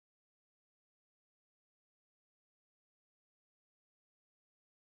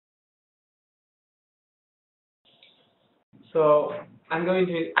So I'm going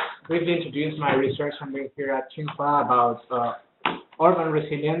to briefly introduce my research I'm doing here at Tsinghau about urban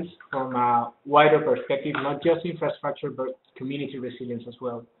resilience from a wider perspective, not just infrastructure, but community resilience as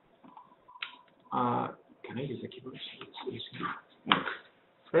well. Can I use the keyboard?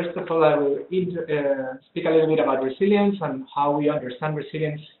 First of all, I will speak a little bit about resilience and how we understand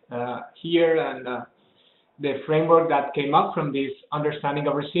resilience here and the framework that came up from this understanding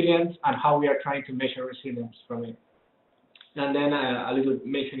of resilience and how we are trying to measure resilience from it. And then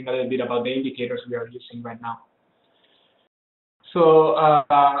mentioning a little bit about the indicators we are using right now. So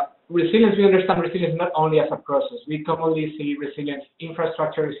resilience, we understand resilience not only as a process. We commonly see resilience,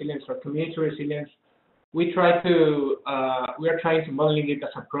 infrastructure resilience or community resilience. We are trying to model it as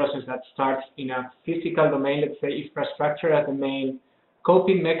a process that starts in a physical domain, let's say infrastructure as the main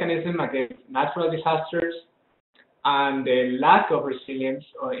coping mechanism against natural disasters, and the lack of resilience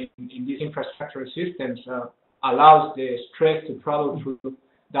in these infrastructure systems allows the stress to travel through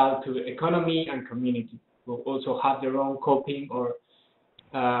down to economy and community, who also have their own coping or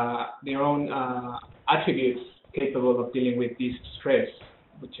their own attributes capable of dealing with this stress,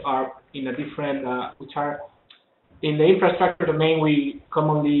 which are in a different, which are in the infrastructure domain. We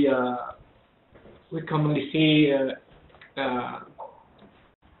commonly see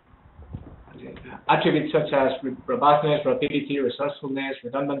attributes such as robustness, rapidity, resourcefulness,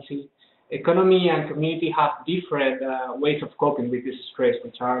 redundancy. Economy and community have different ways of coping with this stress,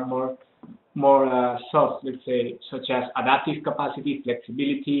 which are more soft, let's say, such as adaptive capacity,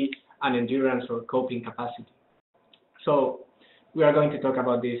 flexibility, and endurance or coping capacity. So we are going to talk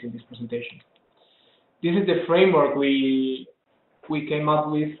about this in this presentation. This is the framework we came up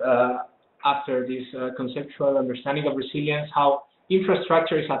with after this conceptual understanding of resilience, how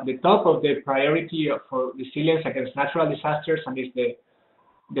infrastructure is at the top of the priority for resilience against natural disasters and is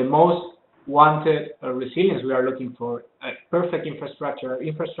the most wanted resilience we are looking for. A perfect infrastructure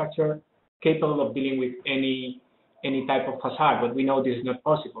capable of dealing with any type of hazard, but we know this is not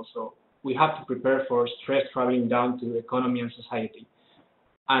possible. So we have to prepare for stress traveling down to economy and society.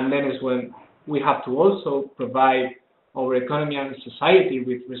 And then is when we have to also provide our economy and society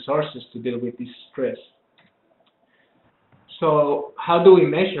with resources to deal with this stress. So how do we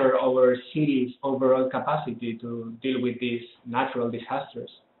measure our city's overall capacity to deal with these natural disasters?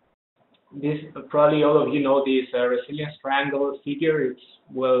 This, probably all of you know this resilience triangle figure. It's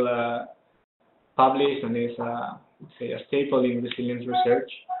well published and is let's say a staple in resilience research.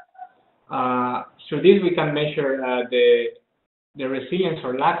 Through this, we can measure the resilience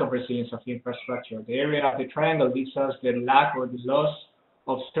or lack of resilience of infrastructure. The area of the triangle gives us the lack or the loss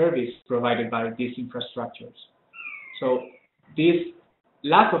of service provided by these infrastructures. So this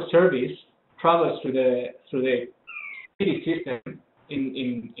lack of service travels through the city system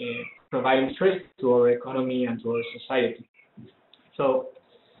in providing stress to our economy and to our society. So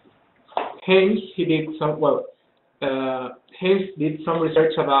James did some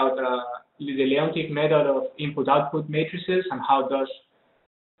research about the Leontief method of input-output matrices and how does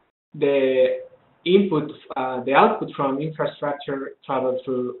the output from infrastructure travel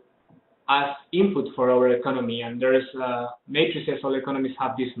through as input for our economy. And there's matrices, all economies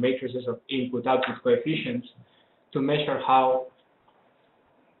have these matrices of input-output coefficients to measure how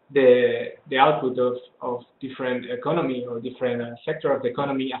the output of different economy or different sector of the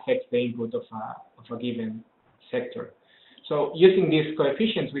economy affects the input of a given sector. So using these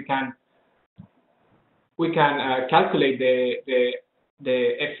coefficients, we can calculate the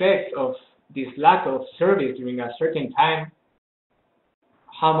effect of this lack of service during a certain time.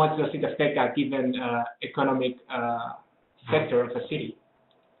 How much does it affect a given economic sector of a city?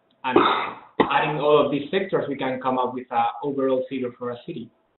 And adding all of these sectors, we can come up with an overall figure for a city.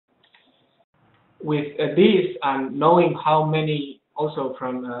 With this and knowing how many, also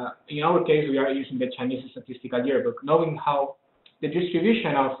from, in our case, we are using the Chinese Statistical Yearbook, knowing how the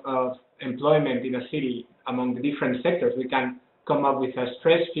distribution of employment in a city among the different sectors, we can come up with a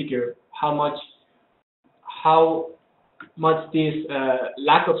stress figure, how much this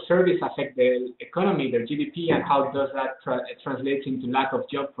lack of service affect the economy, the GDP, and how does that translate into lack of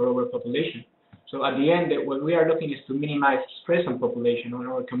job for our population. So at the end, what we are looking is to minimize stress on population, on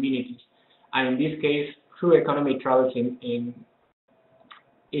our communities. And in this case, through economy travels in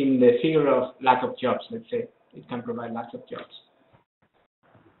the figure of lack of jobs, let's say. It can provide lots of jobs.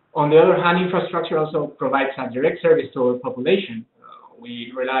 On the other hand, infrastructure also provides a direct service to our population.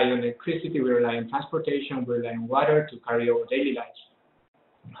 We rely on electricity, we rely on transportation, we rely on water to carry our daily lives.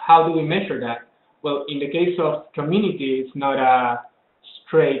 How do we measure that? Well, in the case of community, it's not a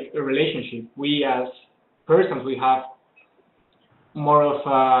straight relationship. We as persons, we have more of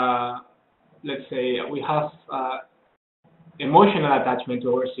a, let's say, we have emotional attachment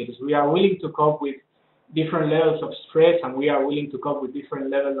to our cities. We are willing to cope with different levels of stress, and we are willing to cope with different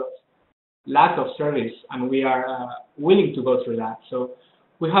levels of lack of service, and we are willing to go through that. So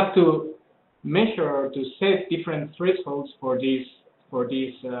we have to measure or to set different thresholds for this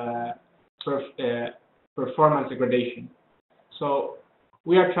performance degradation. So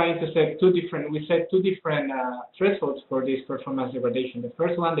we are trying to set two different thresholds for this performance degradation. The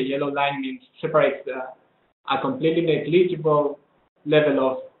first one, the yellow line, means separates a completely negligible level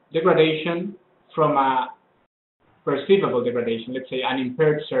of degradation from a perceivable degradation, let's say an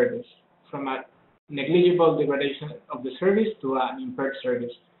impaired service, from a negligible degradation of the service to an impaired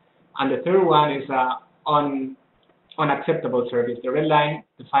service. And the third one is unacceptable service. The red line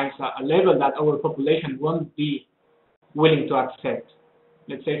defines a level that our population won't be willing to accept.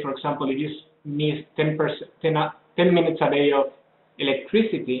 Let's say, for example, if you miss 10 minutes a day of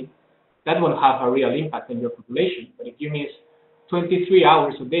electricity, that won't have a real impact on your population. But if you miss 23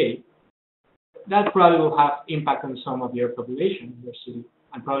 hours a day, that probably will have impact on some of your population in your city.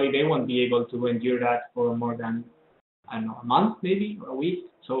 And probably they won't be able to endure that for more than, I don't know, a month maybe, or a week.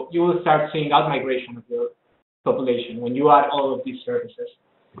 So you will start seeing out-migration of your population when you add all of these services.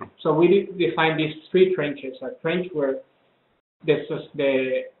 So we define these three trenches: a trench where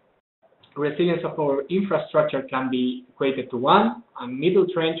the resilience of our infrastructure can be equated to 1, a middle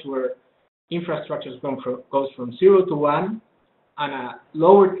trench where infrastructure goes from 0 to 1, and a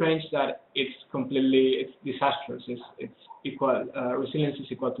lower trench that it's disastrous. It's equal, resilience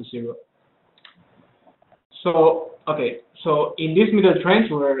is equal to 0. So so in this middle trench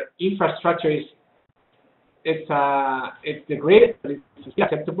where infrastructure is degraded, but it's still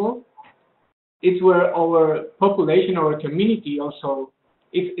acceptable, it's where our population, our community also,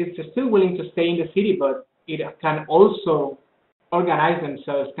 it's still willing to stay in the city, but it can also organize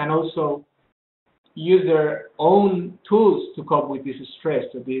themselves, can also use their own tools to cope with this stress,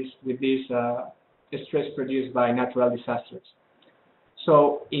 with this stress produced by natural disasters.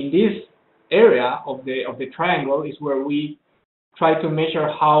 So in this area of the triangle is where we try to measure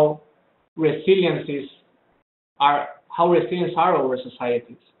how resilient are our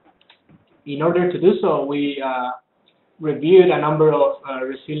societies. In order to do so, we reviewed a number of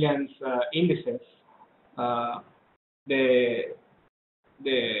resilience indices.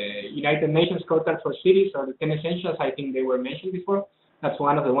 The United Nations Total for Cities, or the 10 Essentials, I think they were mentioned before. That's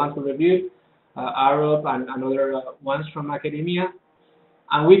one of the ones we reviewed. Arab and other ones from academia.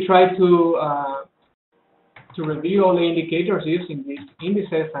 And we try to review all the indicators using these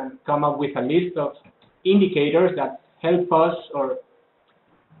indices and come up with a list of indicators that help us, or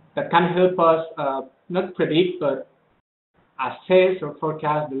that can help us not predict but assess or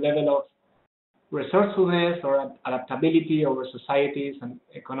forecast the level of resourcefulness or adaptability our societies and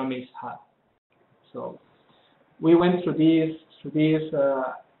economies have. So we went through these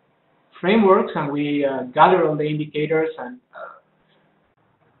frameworks, and we gathered all the indicators and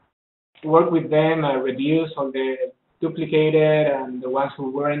work with them, reduce all the duplicated and the ones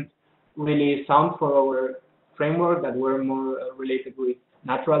who weren't really sound for our framework, that were more related with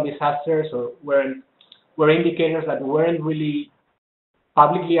natural disasters, or were indicators that weren't really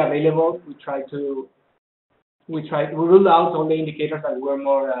publicly available. We ruled out all the indicators that were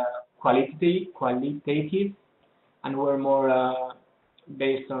more qualitative and were more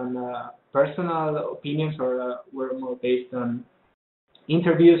based on personal opinions, or were more based on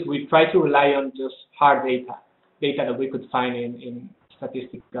interviews. We tried to rely on just hard data that we could find in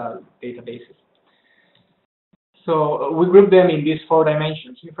statistical databases. So we group them in these 4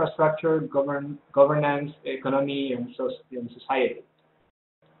 dimensions: infrastructure, governance, economy, and society.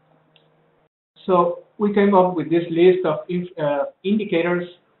 So we came up with this list of indicators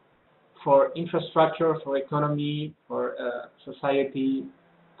for infrastructure, for economy, for society,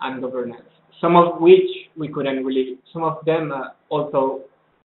 and governance. Some of which we couldn't really, some of them, although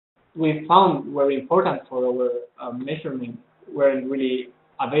we found were important for our measurement, weren't really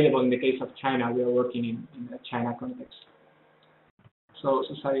available in the case of China. We are working in the China context. So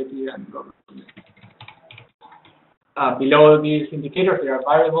society and government. Below these indicators, there are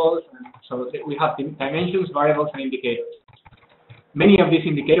variables, and so we have dimensions, variables, and indicators. Many of these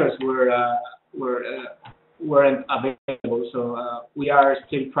indicators weren't available, so we are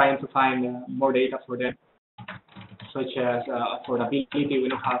still trying to find more data for them, such as affordability. We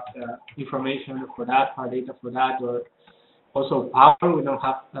don't have information for that, hard data for that, or also power. We don't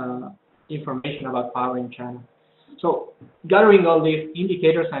have information about power in China. So gathering all these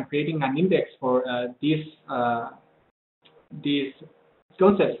indicators and creating an index for these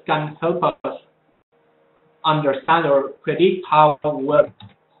concepts can help us understand or predict how well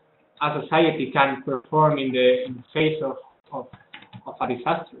a society can perform in the face of of a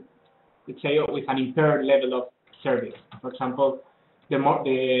disaster. Let's say with an impaired level of service. For example, the more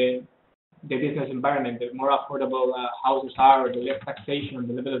the business environment, the more affordable houses are, the less taxation,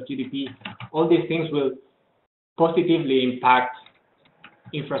 the level of GDP, all these things will positively impact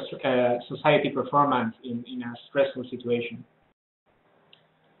society performance in a stressful situation.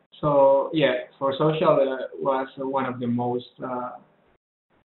 So yeah, for social was one of the most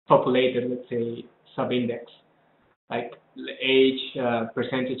populated, let's say, sub-index, like age,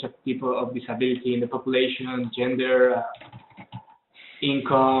 percentage of people of disability in the population, gender,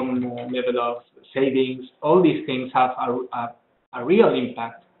 income, level of savings. All these things have a real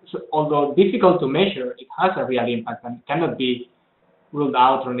impact. So, although difficult to measure, it has a real impact and cannot be ruled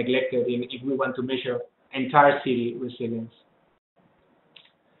out or neglected if we want to measure entire city resilience.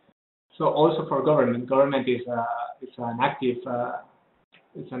 So also for government is an active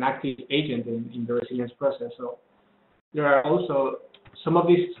agent in the resilience process. So there are also some of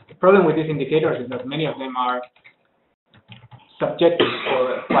these. The problem with these indicators is that many of them are subjective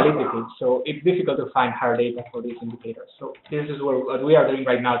or qualitative. So it's difficult to find hard data for these indicators. So this is what we are doing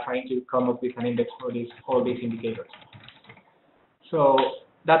right now, trying to come up with an index for all these indicators. So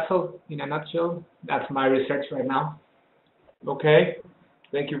that's all in a nutshell. That's my research right now. Okay.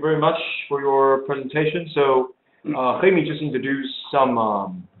 Thank you very much for your presentation. So, Jaime just introduced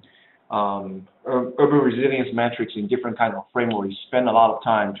some urban resilience metrics in different kind of frameworks. He spent a lot of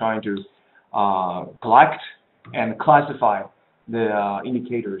time trying to collect and classify the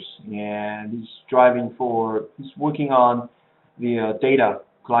indicators, and he's working on the data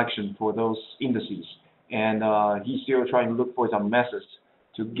collection for those indices, and he's still trying to look for some methods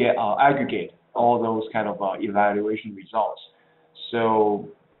to get aggregate all those kind of evaluation results. So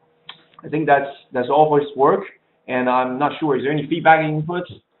I think that's all for his work, and I'm not sure, is there any feedback and input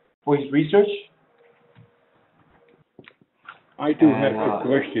for his research? I do have a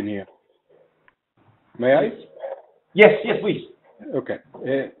question here. May I? Yes, please. Okay.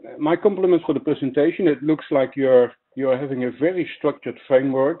 My compliments for the presentation. It looks like you're having a very structured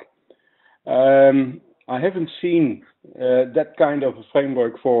framework. I haven't seen that kind of a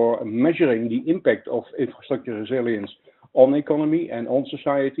framework for measuring the impact of infrastructure resilience on economy and on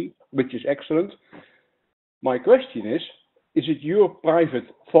society, which is excellent. My question is it your private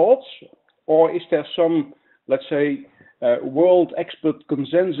thoughts, or is there some, let's say, world expert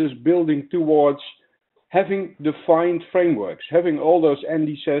consensus building towards having defined frameworks, having all those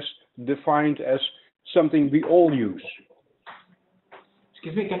indices defined as something we all use?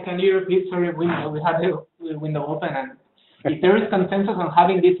 Excuse me, can you repeat? Sorry, we have the window open. And if there is consensus on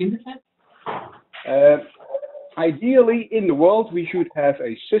having these indices? Ideally, in the world, we should have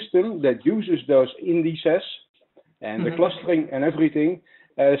a system that uses those indices and the clustering and everything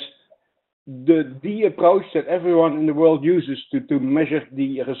as the approach that everyone in the world uses to measure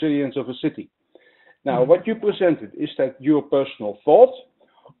the resilience of a city. Now, what you presented, is that your personal thought,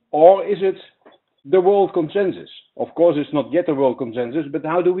 or is it the world consensus? Of course, it's not yet a world consensus, but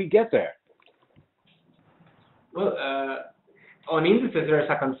how do we get there? Well, on indices, there is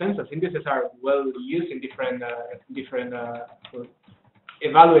a consensus. Indices are well used in different to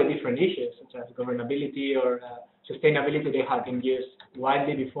evaluate different issues, such as governability or sustainability. They have been used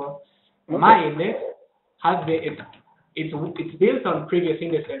widely before. Okay. My index has been it's built on previous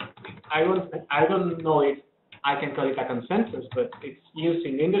indices. I don't know if I can call it a consensus, but it's used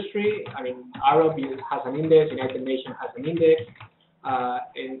in industry. I mean, Europe has an index, United Nations has an index.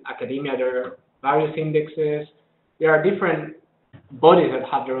 In academia, there are various indexes. There are different bodies that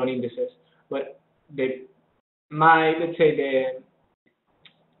have their own indices, but let's say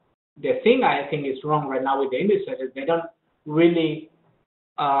the thing I think is wrong right now with the indices is they don't really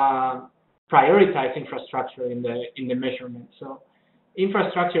prioritize infrastructure in the measurement. So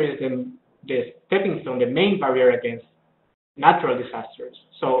infrastructure is the stepping stone, the main barrier against natural disasters.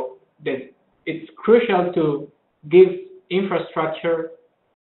 So it's crucial to give infrastructure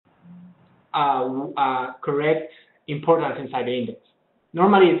correct importance inside the index.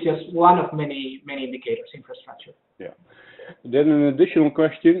 Normally, it's just one of many indicators, infrastructure. Yeah. Then an additional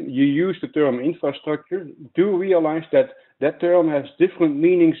question. You use the term infrastructure. Do realize that term has different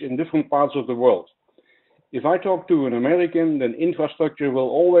meanings in different parts of the world. If I talk to an American, then infrastructure will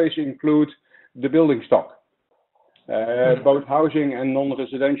always include the building stock, both housing and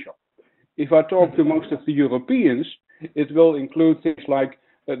non-residential. If I talk to most of the Europeans, it will include things like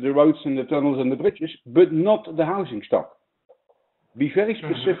the roads and the tunnels and the bridges, but not the housing stock. Be very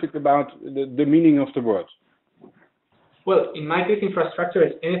specific about the meaning of the word. Well, in my case, infrastructure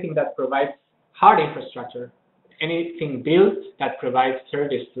is anything that provides hard infrastructure, anything built that provides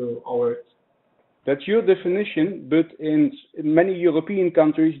service to our That's your definition, but in many European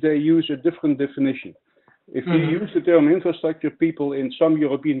countries, they use a different definition. If you use the term infrastructure, people in some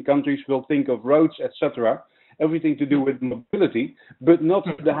European countries will think of roads, etc., everything to do with mobility, but not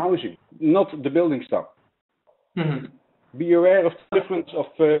the housing, not the building stuff. Be aware of the difference of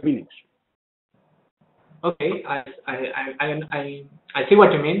meanings. Okay, I see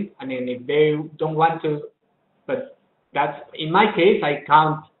what you mean. I mean, if they don't want to, but that's, in my case, I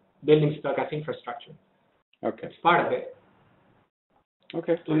count building stock as infrastructure. Okay. It's part of it.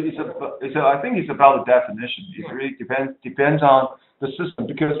 Okay. So I think it's about the definition. It really depends on the system,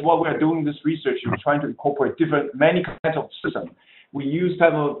 because what we're doing this research, we're trying to incorporate many kinds of systems. We use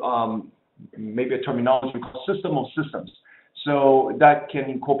type of maybe a terminology called system of systems. So that can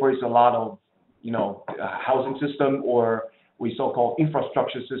incorporate a lot of, housing system, or we so-called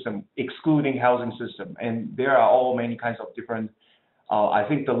infrastructure system, excluding housing system. And there are all many kinds of different, I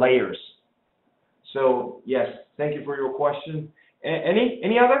think, the layers. So yes, thank you for your question.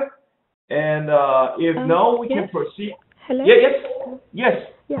 Any other? And if no, we can proceed. Hello? Yes.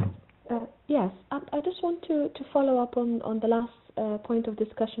 Yes. I just want to follow up on the last point of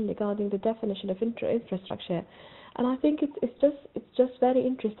discussion regarding the definition of infrastructure, and I think it's just very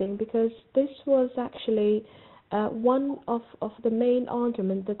interesting, because this was actually one of the main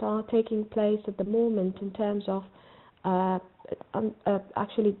arguments that are taking place at the moment in terms of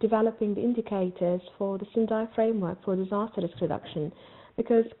actually developing the indicators for the Tsinghau framework for disaster risk reduction,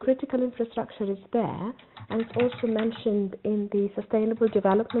 because critical infrastructure is there, and it's also mentioned in the Sustainable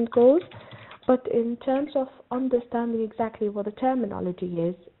Development Goals. But in terms of understanding exactly what the terminology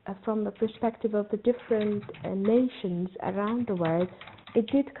is from the perspective of the different nations around the world, it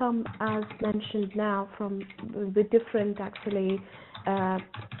did come, as mentioned now, from the different actually I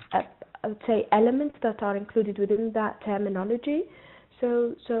would say elements that are included within that terminology.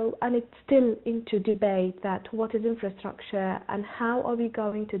 So and it's still into debate that what is infrastructure and how are we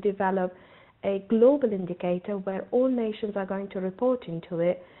going to develop a global indicator where all nations are going to report into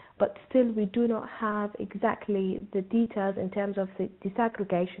it, but still we do not have exactly the details in terms of the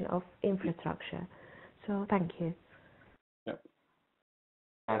disaggregation of infrastructure. So thank you.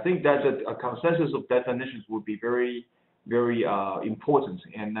 I think that a consensus of definitions would be very, very important,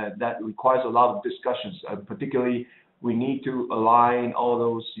 and that requires a lot of discussions. Particularly, we need to align all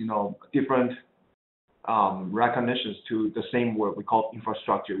those, different recognitions to the same word we call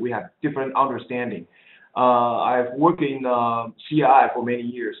infrastructure. We have different understanding. I've worked in CII for many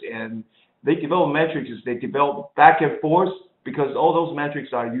years, and they develop metrics. They develop back and forth, because all those metrics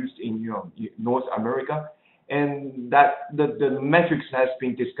are used in North America, and that the metrics has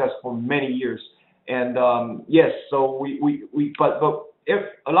been discussed for many years. And yes, so but if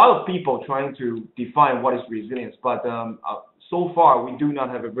a lot of people trying to define what is resilience, but so far we do not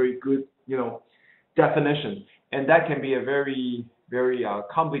have a very good definition, and that can be a very, very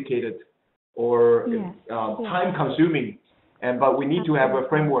complicated or time-consuming. But we need to have a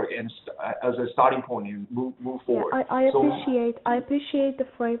framework and as a starting point and move forward. I appreciate the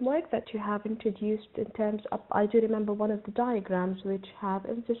framework that you have introduced in terms of. I do remember one of the diagrams which have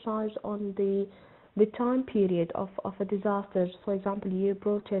emphasized on the time period of a disaster. For example, you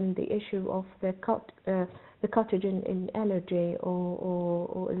brought in the issue of the cottage in energy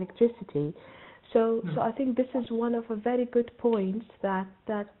or electricity. So I think this is one of the very good points that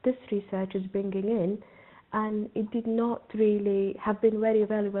this research is bringing in, and it did not really have been very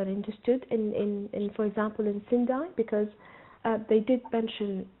well understood in for example in Tsinghau, because they did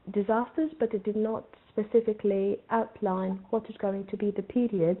mention disasters, but it did not specifically outline what is going to be the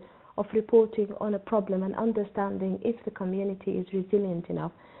period of reporting on a problem and understanding if the community is resilient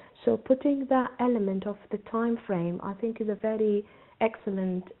enough. So putting that element of the time frame, I think, is a very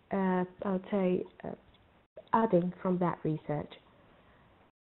excellent, I would say, adding from that research.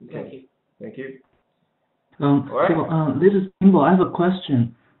 Okay. Thank you. So this is Tsinghau. I have a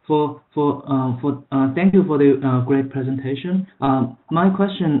question. Thank you for the great presentation. My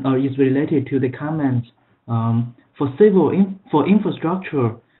question is related to the comments for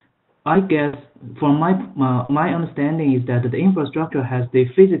infrastructure. I guess from my understanding is that the infrastructure has the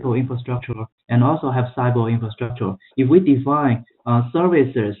physical infrastructure and also have cyber infrastructure. If we define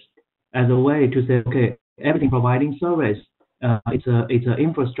services as a way to say, okay, everything providing service, it's an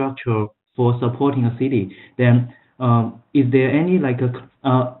infrastructure for supporting a city, then is there any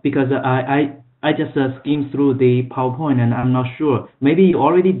because I just skimmed through the PowerPoint and I'm not sure. Maybe you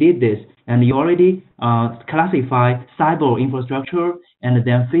already did this and you already classify cyber infrastructure and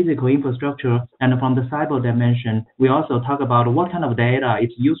then physical infrastructure. And from the cyber dimension, we also talk about what kind of data is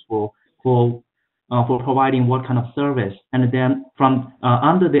useful for for providing what kind of service, and then from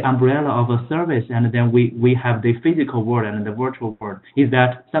under the umbrella of a service, and then we have the physical world and the virtual world. Is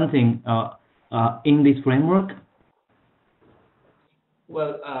that something in this framework?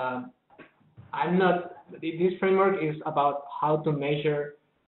 Well, I'm not. This framework is about how to measure.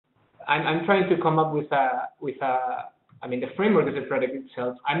 I'm trying to come up with a. I mean, the framework is the product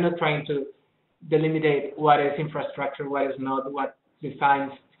itself. I'm not trying to delimitate what is infrastructure, what is not, what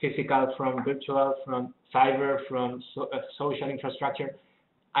defines physical from virtual, from cyber, from social infrastructure.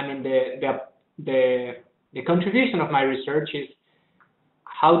 I mean, the contribution of my research is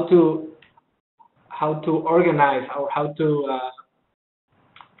how to organize or how to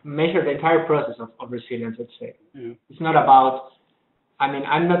measure the entire process of resilience, let's say. Yeah. It's not about, I mean,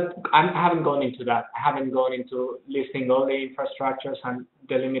 I haven't gone into that. I haven't gone into listing all the infrastructures and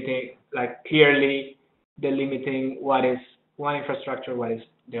delimiting, like clearly delimiting what is one infrastructure, what is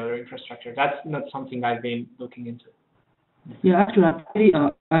the other infrastructure. That's not something I've been looking into. Yeah, actually,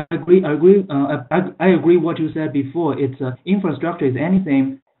 I agree what you said before. It's infrastructure is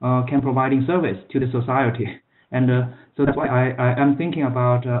anything can providing service to the society, and so that's why I'm thinking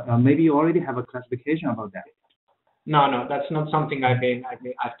about maybe you already have a classification about that. No, that's not something I've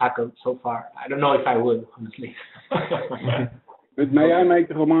tackled so far. I don't know if I would, honestly. Okay. But may I make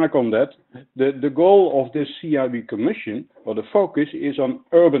a remark on that? The goal of this CIB commission, or the focus, is on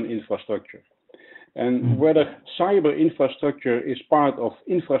urban infrastructure. And whether cyber infrastructure is part of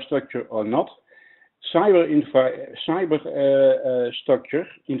infrastructure or not,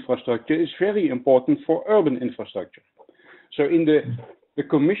 infrastructure is very important for urban infrastructure. So in the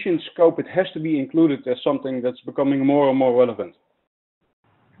commission scope, it has to be included as something that's becoming more and more relevant.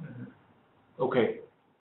 Okay.